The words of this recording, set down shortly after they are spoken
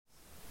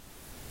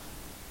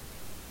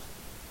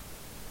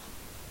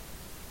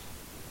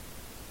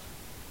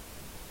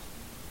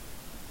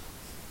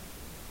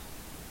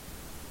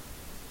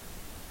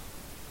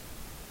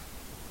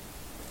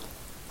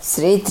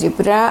శ్రీ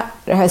త్రిపుర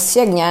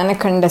రహస్య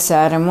జ్ఞానఖండ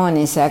సారము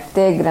అనే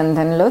శాక్తేయ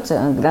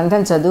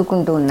గ్రంథం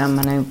చదువుకుంటూ ఉన్నాం.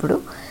 మనం ఇప్పుడు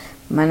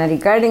మన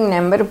recording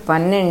number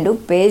 12,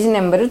 page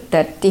number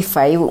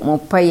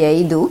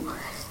 35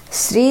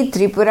 Shri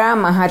Tripura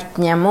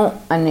మహాత్మ్యము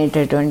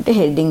అనేటటువంటి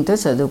హెడ్డింగ్తో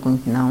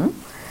చదువుకుంటున్నాము.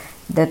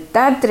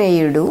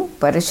 దత్తాత్రేయుడు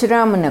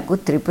పరశురామునకు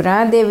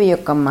త్రిపురాదేవి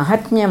యొక్క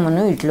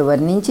మహాత్మ్యమును ఇట్లు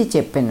వర్ణించి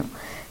చెప్పెను.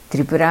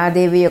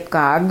 త్రిపురాదేవి యొక్క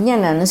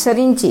ఆజ్ఞను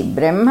అనుసరించి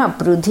బ్రహ్మ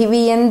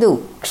పృథివీయందు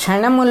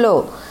క్షణములో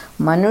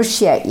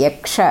మనుష్య,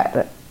 యక్ష,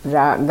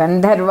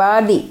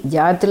 గంధర్వాది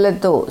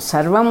జాతులతో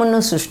సర్వమును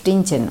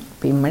సృష్టించెను.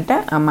 పిమ్మట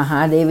ఆ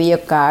మహాదేవి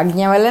యొక్క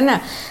ఆజ్ఞ వలన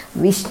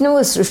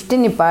విష్ణువు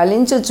సృష్టిని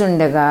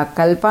పాలించుచుండగా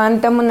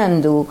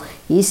కల్పాంతమునందు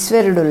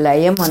ఈశ్వరుడు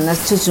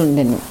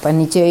లయమొనర్చుచుండెను.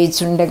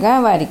 పనిచేయుచుండగా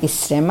వారికి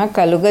శ్రమ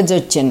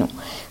కలుగజొచ్చెను.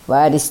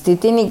 వారి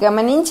స్థితిని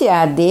గమనించి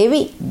ఆ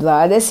దేవి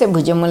 12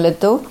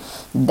 భుజములతో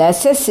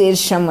 10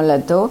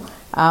 శీర్షములతో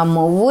ఆ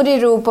మువ్వురి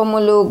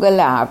రూపములు గల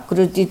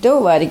ఆకృతితో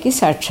వారికి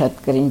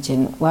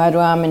సాక్షాత్కరించెను. వారు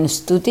ఆమెను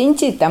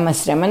స్తుతించి తమ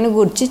శ్రమను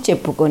గూర్చి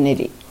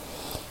చెప్పుకొనిరి.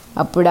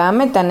 అప్పుడు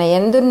ఆమె తన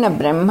యందున్న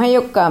బ్రహ్మ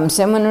యొక్క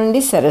అంశము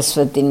నుండి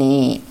సరస్వతిని,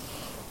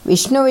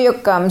 విష్ణువు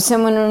యొక్క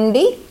అంశము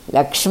నుండి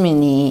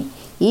లక్ష్మిని,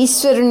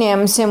 ఈశ్వరుని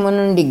అంశము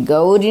నుండి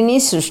గౌరిని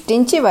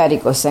సృష్టించి వారి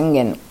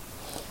కొసంగెను.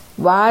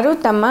 వారు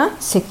తమ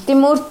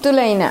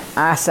శక్తిమూర్తులైన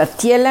ఆ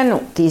సత్యలను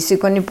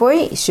తీసుకొని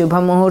పోయి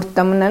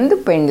శుభముహూర్తమునందు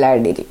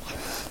పెండ్లాడిరి.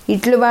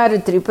 ఇట్లు వారు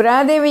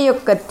త్రిపురాదేవి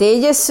యొక్క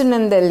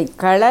తేజస్సునందలి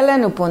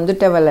కళలను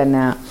పొందుట వలన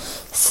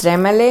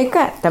శ్రమలేక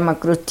తమ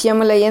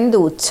కృత్యముల యందు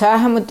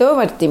ఉత్సాహముతో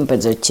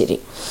వర్తింపజొచ్చిరి.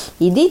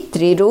 ఇది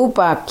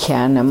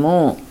త్రిరూపాఖ్యానము.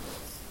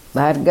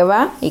 భార్గవ,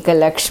 ఇక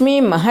లక్ష్మీ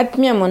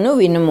మహాత్మ్యమును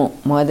వినుము.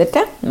 మొదట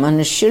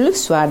మనుష్యులు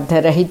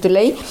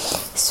స్వార్థరహితులై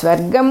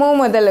స్వర్గము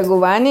మొదలగు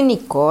వానిని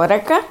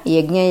కోరక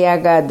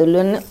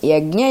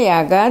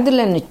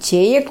యజ్ఞయాగాదులను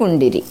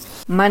చేయకుండిరి.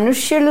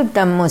 మనుష్యులు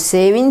తమ్ము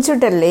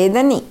సేవించుట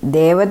లేదని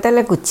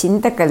దేవతలకు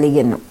చింత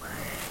కలిగెను.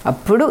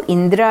 అప్పుడు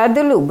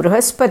ఇంద్రాదులు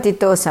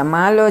బృహస్పతితో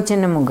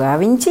సమాలోచనము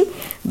గావించి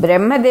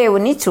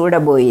బ్రహ్మదేవుని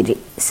చూడబోయిరి.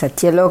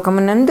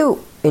 సత్యలోకమునందు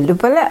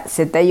వెలుపల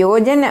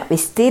శతయోజన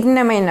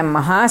విస్తీర్ణమైన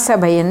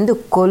మహాసభయందు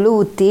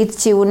కొలువు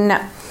తీర్చి ఉన్న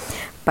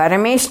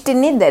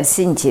పరమేష్టిని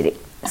దర్శించిరి.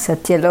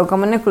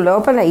 సత్యలోకమునకు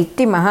లోపల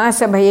ఇట్టి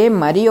మహాసభయే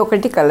మరి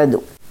ఒకటి కలదు.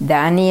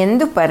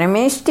 దానియందు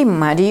పరమేష్టి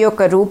మరి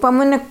ఒక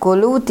రూపమున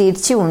కొలువు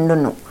తీర్చి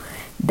ఉండును.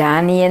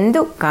 దానియందు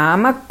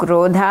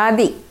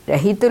కామక్రోధాది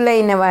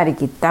రహితులైన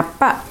వారికి తప్ప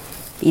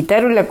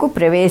ఇతరులకు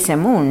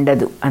ప్రవేశము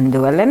ఉండదు.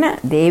 అందువలన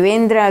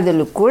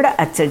దేవేంద్రాదులు కూడా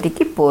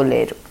అచ్చటికి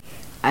పోలేరు.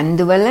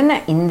 అందువలన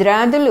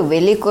ఇంద్రాదులు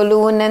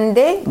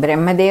వెలికొలువునందే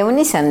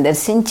బ్రహ్మదేవుని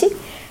సందర్శించి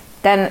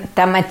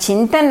తమ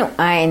చింతను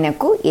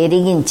ఆయనకు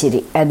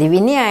ఎరిగించిరి. అది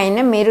విని ఆయన,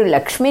 మీరు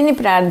లక్ష్మిని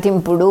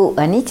ప్రార్థింపుడు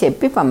అని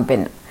చెప్పి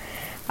పంపెను.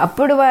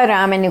 అప్పుడు వారు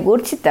ఆమెను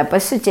గూర్చి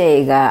తపస్సు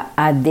చేయగా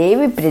ఆ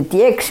దేవి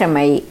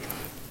ప్రత్యక్షమై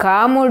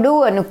కాముడు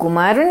అను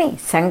కుమారుని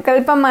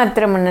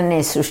సంకల్పమాత్రముననే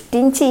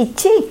సృష్టించి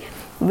ఇచ్చి,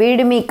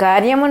 వీడు మీ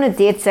కార్యమును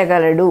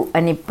తీర్చగలడు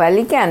అని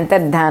పలికి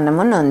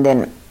అంతర్ధానము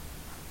నొందెను.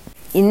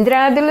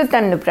 ఇంద్రాదులు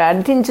తన్ను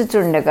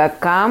ప్రార్థించుచుండగా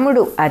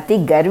కాముడు అతి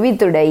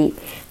గర్వితుడై,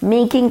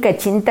 మీకింక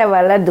చింత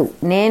వలదు,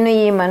 నేను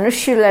ఈ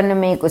మనుష్యులను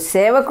మీకు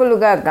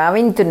సేవకులుగా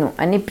గావింతును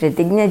అని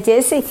ప్రతిజ్ఞ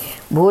చేసి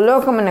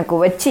భూలోకమునకు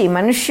వచ్చి,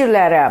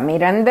 మనుష్యులారా,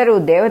 మీరందరూ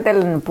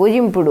దేవతలను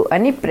పూజింపుడు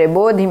అని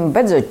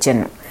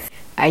ప్రబోధింపజొచ్చెను.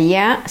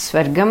 అయ్యా,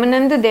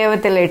 స్వర్గమునందు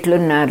దేవతలు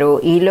ఎట్లున్నారో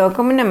ఈ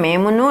లోకమున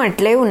మేమును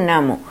అట్లే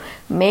ఉన్నాము.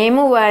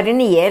 మేము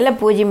వారిని ఏల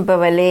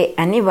పూజింపవలే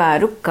అని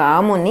వారు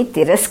కాముని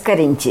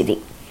తిరస్కరించిరి.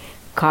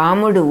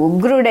 కాముడు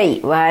ఉగ్రుడై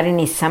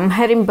వారిని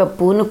సంహరింప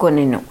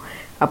పూనుకొనెను.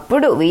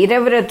 అప్పుడు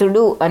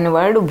వీరవ్రతుడు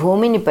అనువాడు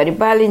భూమిని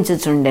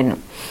పరిపాలించుచుండెను.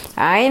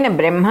 ఆయన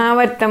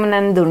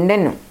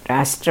బ్రహ్మావర్తమునందుండెను.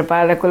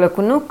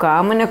 రాష్ట్రపాలకులకును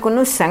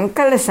కామునకును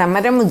సంకల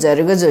సమరము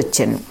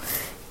జరుగజొచ్చెను.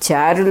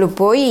 చారులు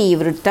పోయి ఈ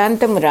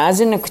వృత్తాంతము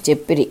రాజునకు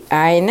చెప్పిరి.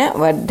 ఆయన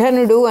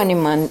వర్ధనుడు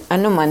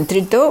అను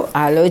మంత్రితో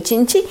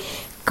ఆలోచించి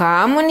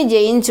కాముని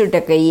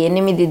జయించుటకై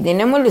 8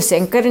 దినములు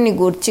శంకరుని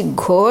గూర్చి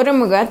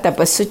ఘోరముగా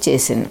తపస్సు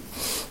చేసెను.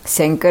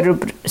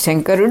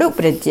 శంకరుడు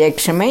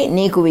ప్రత్యక్షమై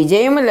నీకు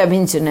విజయము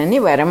లభించునని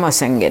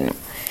వరమొసంగెను.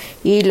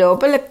 ఈ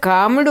లోపల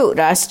కాముడు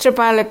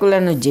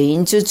రాష్ట్రపాలకులను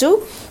జయించుచు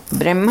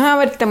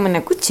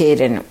బ్రహ్మావర్తమునకు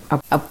చేరెను.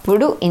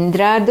 అప్పుడు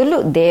ఇంద్రాదులు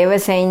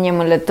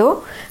దేవసైన్యములతో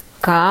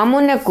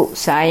కామునకు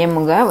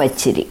సాయముగా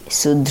వచ్చిరి.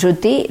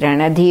 సుధృతి,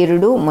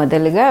 రణధీరుడు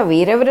మొదలుగా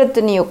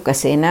వీరవ్రతుని యొక్క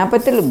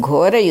సేనాపతులు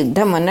ఘోర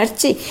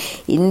యుద్ధమొనర్చి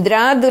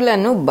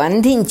ఇంద్రాదులను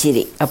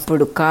బంధించిరి.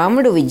 అప్పుడు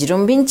కాముడు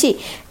విజృంభించి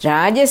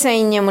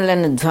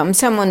రాజసైన్యములను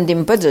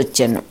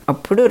ధ్వంసమొందింపజొచ్చెను.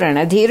 అప్పుడు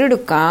రణధీరుడు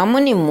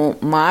కాముని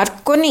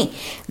మార్కొని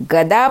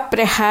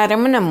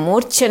గదాప్రహారమున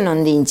మూర్ఛ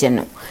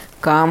నొందించెను.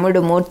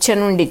 కాముడు మూర్ఛ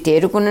నుండి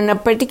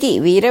తేరుకున్నప్పటికీ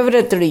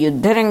వీరవ్రతుడు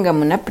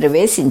యుద్ధరంగమున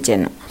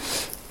ప్రవేశించెను.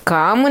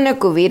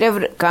 కామునకు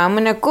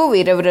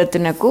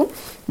వీరవ్రతునకు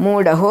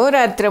 3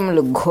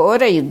 అహోరాత్రములు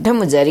ఘోర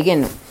యుద్ధము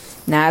జరిగెను.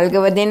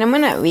 4వ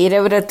దినమున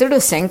వీరవ్రతుడు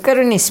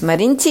శంకరుని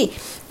స్మరించి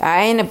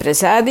ఆయన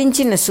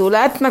ప్రసాదించిన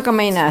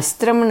శూలాత్మకమైన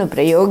అస్త్రమును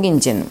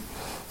ప్రయోగించెను.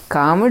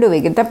 కాముడు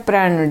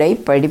విగతప్రాణుడై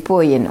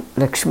పడిపోయెను.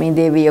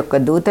 లక్ష్మీదేవి యొక్క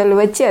దూతలు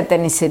వచ్చి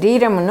అతని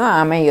శరీరమును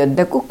ఆమె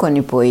యొద్దకు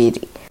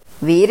కొనిపోయిరి.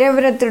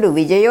 వీరవ్రతుడు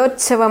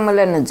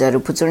విజయోత్సవములను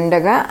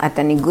జరుపుచుండగా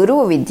అతని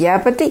గురువు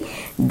విద్యాపతి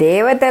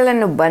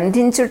దేవతలను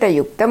బంధించుట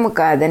యుక్తము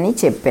కాదని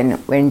చెప్పెను.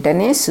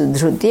 వెంటనే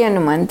సుధృతి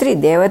అను మంత్రి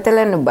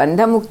దేవతలను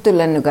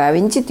బంధముక్తులను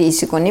గావించి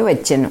తీసుకొని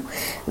వచ్చెను.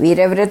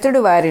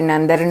 వీరవ్రతుడు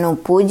వారినందరినూ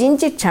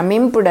పూజించి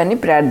క్షమింపుడని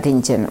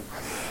ప్రార్థించెను.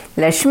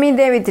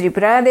 లక్ష్మీదేవి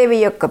త్రిపురాదేవి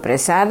యొక్క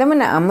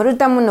ప్రసాదమున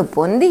అమృతమును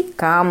పొంది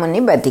కాముని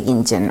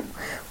బతికించెను.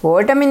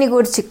 ఓటమిని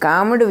గూర్చి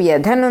కాముడు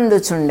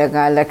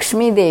వ్యధనొందుచుండగా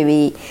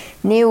లక్ష్మీదేవి,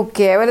 నీవు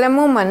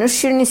కేవలము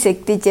మనుష్యుని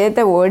శక్తి చేత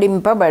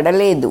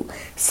ఓడింపబడలేదు,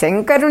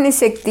 శంకరుని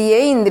శక్తియే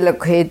ఇందులో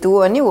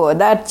హేతువు అని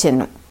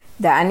ఓదార్చెను.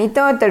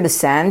 దానితో అతడు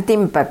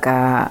శాంతింపక,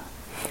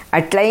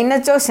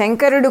 అట్లయినచో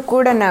శంకరుడు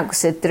కూడా నాకు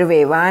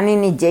శత్రువే,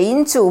 వానిని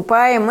జయించు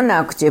ఉపాయము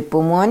నాకు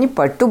చెప్పుము అని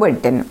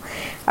పట్టుబట్టెను.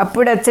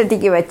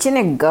 అప్పుడచ్చటికి వచ్చిన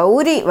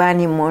గౌరి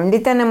వాని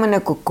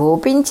మొండితనమునకు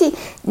కోపించి,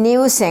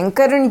 నీవు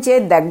శంకరునిచే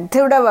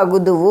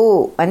దగ్ధుడవగుదువు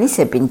అని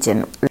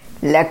శపించెను.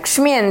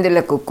 లక్ష్మి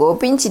అందులకు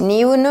కోపించి,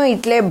 నీవును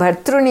ఇట్లే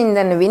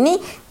భర్తృనిందను విని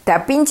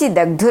తప్పించి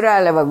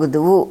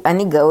దగ్ధురాలవగుదువు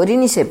అని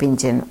గౌరిని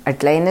శపించెను.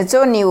 అట్లయినచో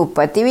నీవు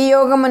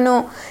పతివియోగమును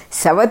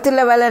సవతుల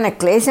వలన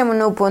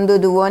క్లేశమును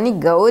పొందుదువు అని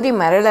గౌరి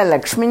మరల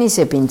లక్ష్మిని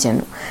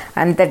శపించెను.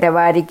 అంతటా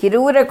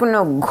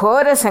వారికిరువురకును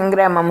ఘోర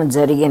సంగ్రామము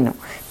జరిగెను.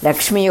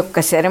 లక్ష్మి యొక్క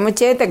శరము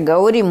చేత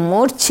గౌరి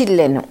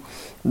మూర్ఛిల్లెను.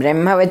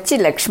 బ్రహ్మ వచ్చి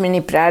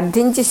లక్ష్మిని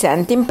ప్రార్థించి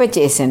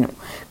శాంతింపచేసెను.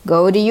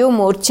 గౌరియు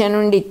మూర్ఛ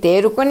నుండి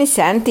తేరుకొని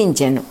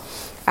శాంతించెను.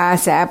 ఆ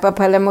శాప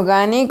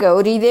ఫలముగానే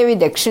గౌరీదేవి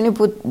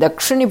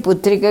దక్షుని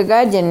పుత్రికగా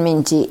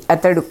జన్మించి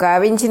అతడు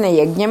కావించిన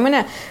యజ్ఞమున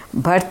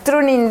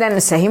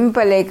భర్తృనిందను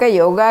సహింపలేక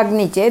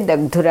యోగాగ్నిచే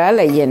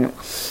దగ్ధురాలయ్యెను.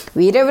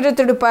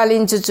 వీరవ్రతుడు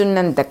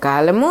పాలించుచున్నంత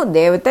కాలము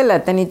దేవతలు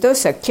అతనితో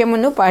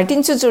సఖ్యమును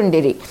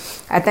పాటించుచుండిరి.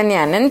 అతని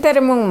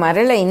అనంతరము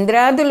మరల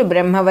ఇంద్రాదులు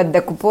బ్రహ్మ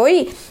వద్దకు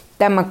పోయి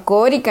తమ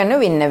కోరికను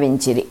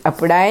విన్నవించిరి.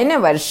 అప్పుడు ఆయన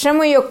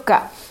వర్షము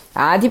యొక్క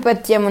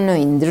ఆధిపత్యమును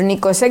ఇంద్రుని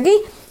కొసగి,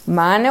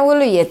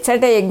 మానవులు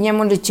ఎచ్చట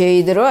యజ్ఞములు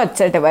చేయుదురో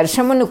అచ్చట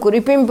వర్షమును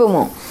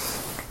కురిపింపుము,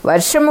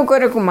 వర్షము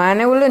కొరకు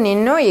మానవులు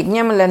నిన్నో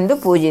యజ్ఞములందు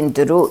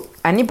పూజింతురు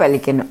అని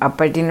పలికెను.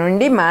 అప్పటి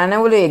నుండి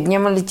మానవులు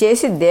యజ్ఞములు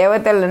చేసి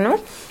దేవతలను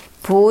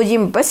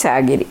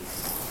పూజింపసాగిరి.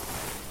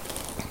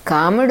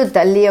 కాముడు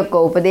తల్లి యొక్క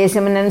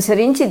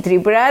ఉపదేశముననుసరించి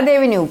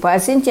త్రిపురాదేవిని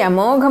ఉపాసించి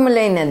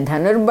అమోఘములైన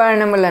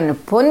ధనుర్బాణములను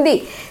పొంది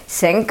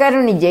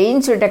శంకరుని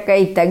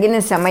జయించుటకై తగిన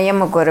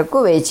సమయము కొరకు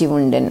వేచి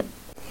ఉండెను.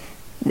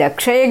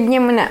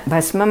 దక్షయజ్ఞమున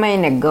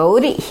భస్మమైన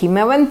గౌరి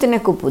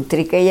హిమవంతునకు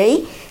పుత్రికయై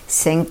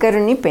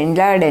శంకరుని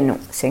పెండ్లాడెను.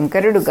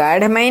 శంకరుడు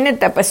గాఢమైన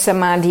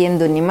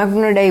తపస్సమాధియందు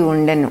నిమగ్నుడై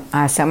ఉండెను.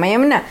 ఆ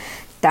సమయమున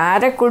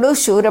తారకుడు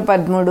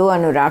శూరపద్ముడు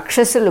అను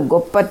రాక్షసులు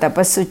గొప్ప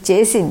తపస్సు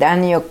చేసి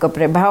దాని యొక్క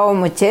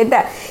ప్రభావము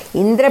చేత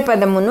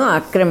ఇంద్రపదమును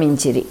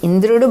ఆక్రమించిరి.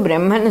 ఇంద్రుడు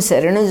బ్రహ్మను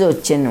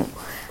శరణుజొచ్చెను.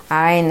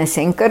 ఆయన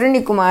శంకరుని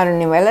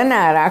కుమారుని వలన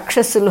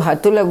రాక్షసులు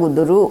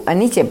హతులగుదురు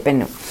అని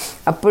చెప్పెను.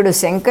 అప్పుడు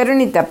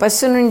శంకరుని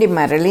తపస్సు నుండి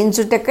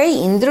మరలించుటకై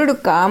ఇంద్రుడు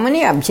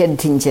కాముని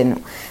అభ్యర్థించెను.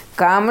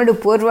 కాముడు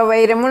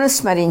పూర్వవైరమును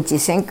స్మరించి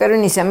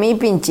శంకరుని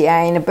సమీపించి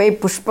ఆయనపై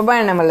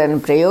పుష్పబాణములను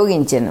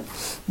ప్రయోగించెను.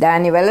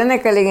 దాని వలన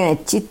కలిగిన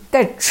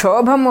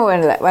చిత్తక్షోభము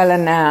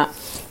వలన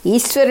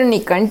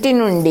ఈశ్వరుని కంటి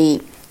నుండి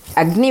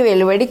అగ్ని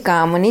వెలువడి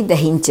కాముని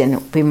దహించెను.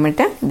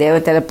 పిమ్మట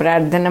దేవతల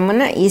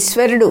ప్రార్థనమున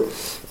ఈశ్వరుడు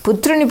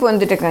పుత్రుని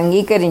పొందుటకు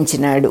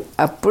అంగీకరించినాడు.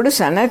 అప్పుడు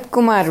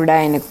సనత్కుమారుడు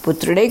ఆయనకు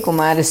పుత్రుడై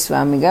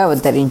కుమారస్వామిగా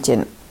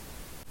అవతరించెను.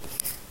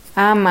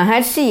 ఆ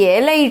మహర్షి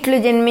ఏల ఇట్లు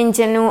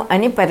జన్మించెను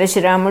అని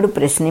పరశురాముడు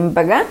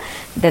ప్రశ్నింపగా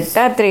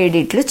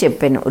దత్తాత్రేయుడిట్లు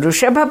చెప్పెను.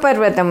 వృషభ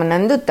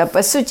పర్వతమునందు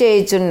తపస్సు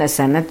చేయుచున్న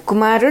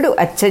సనత్కుమారుడు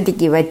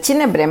అచ్చటికి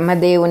వచ్చిన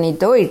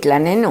బ్రహ్మదేవునితో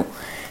ఇట్లనెను.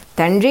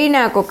 తండ్రి,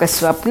 నాకొక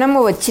స్వప్నము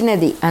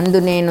వచ్చినది. అందు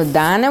నేను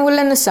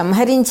దానవులను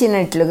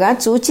సంహరించినట్లుగా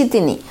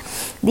చూచితిని.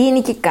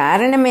 దీనికి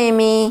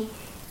కారణమేమి?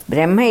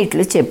 బ్రహ్మ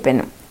ఇట్లు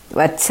చెప్పెను.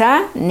 వత్స,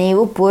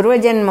 నీవు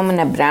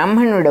పూర్వజన్మమున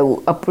బ్రాహ్మణుడవు.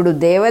 అప్పుడు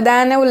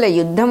దేవదానవుల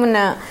యుద్ధమున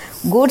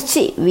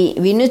గూర్చి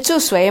వినుచు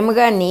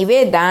స్వయముగా నీవే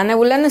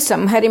దానవులను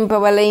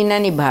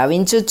సంహరింపవలైనని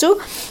భావించుచు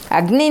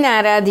అగ్నిని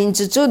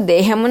ఆరాధించుచు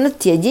దేహమును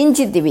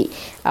త్యజించితివి.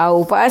 ఆ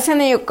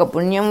ఉపాసన యొక్క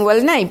పుణ్యం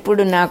వలన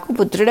ఇప్పుడు నాకు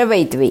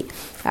పుత్రుడవైతివి.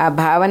 ఆ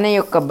భావన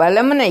యొక్క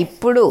బలమున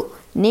ఇప్పుడు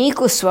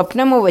నీకు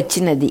స్వప్నము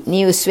వచ్చినది.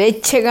 నీవు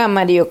స్వేచ్ఛగా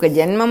మరి ఒక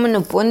జన్మమును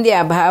పొంది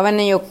ఆ భావన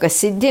యొక్క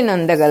సిద్ధి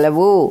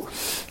నొందగలవు.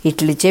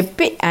 ఇట్లు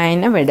చెప్పి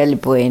ఆయన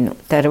వెడలిపోయాను.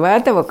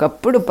 తర్వాత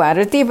ఒకప్పుడు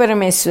పార్వతీ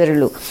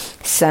పరమేశ్వరులు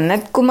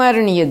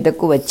సనత్కుమారుని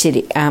యుద్ధకు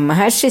వచ్చిరి. ఆ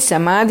మహర్షి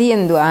సమాధి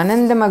యందు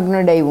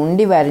ఆనందమగ్నుడై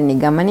ఉండి వారిని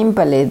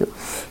గమనింపలేదు.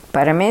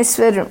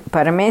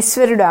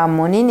 పరమేశ్వరుడు ఆ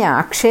మునిని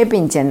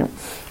ఆక్షేపించెను.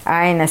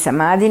 ఆయన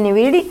సమాధిని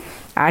వీడి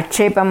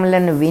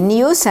ఆక్షేపములను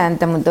వినియు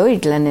శాంతముతో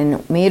ఇట్లనెను.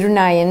 మీరు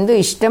నా యందు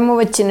ఇష్టము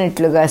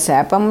వచ్చినట్లుగా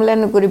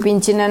శాపములను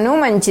కురిపించినను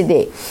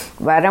మంచిదే,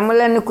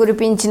 వరములను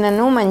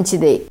కురిపించినను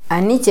మంచిదే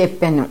అని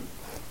చెప్పెను.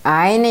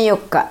 ఆయన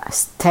యొక్క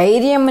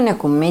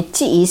స్థైర్యమునకు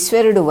మెచ్చి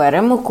ఈశ్వరుడు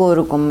వరము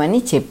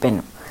కోరుకొమ్మని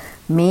చెప్పెను.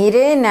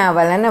 మీరే నా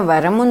వలన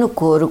వరమును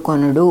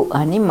కోరుకొనుడు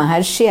అని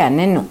మహర్షి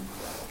అనెను.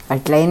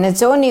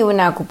 అట్లయినచో నీవు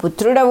నాకు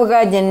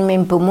పుత్రుడవుగా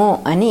జన్మింపుము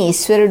అని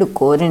ఈశ్వరుడు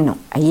కోరెను.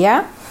 అయ్యా,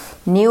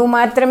 నీవు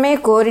మాత్రమే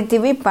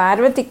కోరితివి,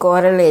 పార్వతి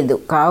కోరలేదు,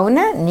 కావున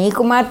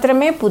నీకు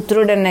మాత్రమే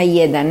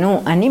పుత్రుడనయ్యేదను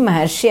అని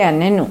మహర్షి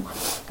అనెను.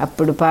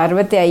 అప్పుడు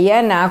పార్వతి, అయ్యా,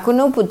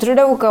 నాకును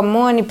పుత్రుడవు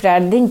కమ్ము అని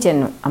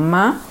ప్రార్థించెను.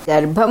 అమ్మా,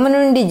 గర్భము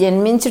నుండి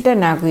జన్మించుట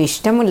నాకు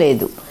ఇష్టము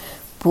లేదు.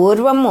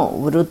 పూర్వము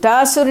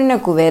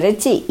వృతాసురునకు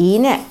వెరచి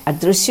ఈయన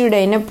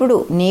అదృశ్యుడైనప్పుడు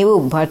నీవు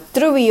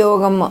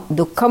భర్తృవియోగము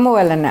దుఃఖము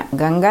వలన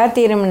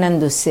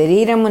గంగాతీరమునందు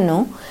శరీరమును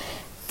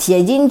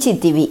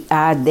త్యజించితివి.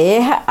 ఆ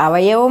దేహ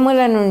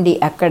అవయవముల నుండి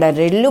అక్కడ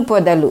రెల్లు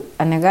పొదలు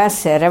అనగా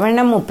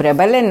శరవణము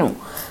ప్రబలను.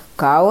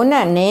 కావున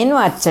నేను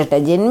అచ్చట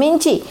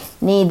జన్మించి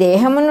నీ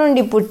దేహము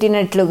నుండి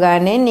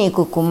పుట్టినట్లుగానే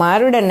నీకు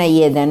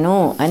కుమారుడనయ్యేదను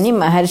అని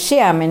మహర్షి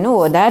ఆమెను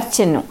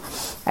ఓదార్చెను.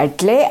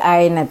 అట్లే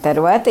ఆయన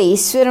తర్వాత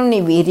ఈశ్వరుని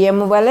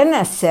వీర్యము వలన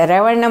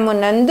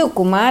శరవణమునందు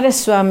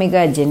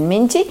కుమారస్వామిగా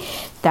జన్మించి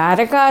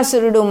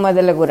తారకాసురుడు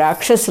మొదలగు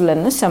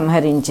రాక్షసులను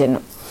సంహరించెను.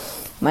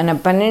 మన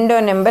 12వ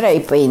నెంబర్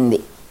అయిపోయింది.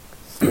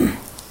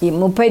 ఈ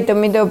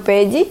 39వ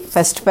పేజీ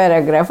ఫస్ట్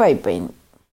పారాగ్రాఫ్ అయిపోయింది.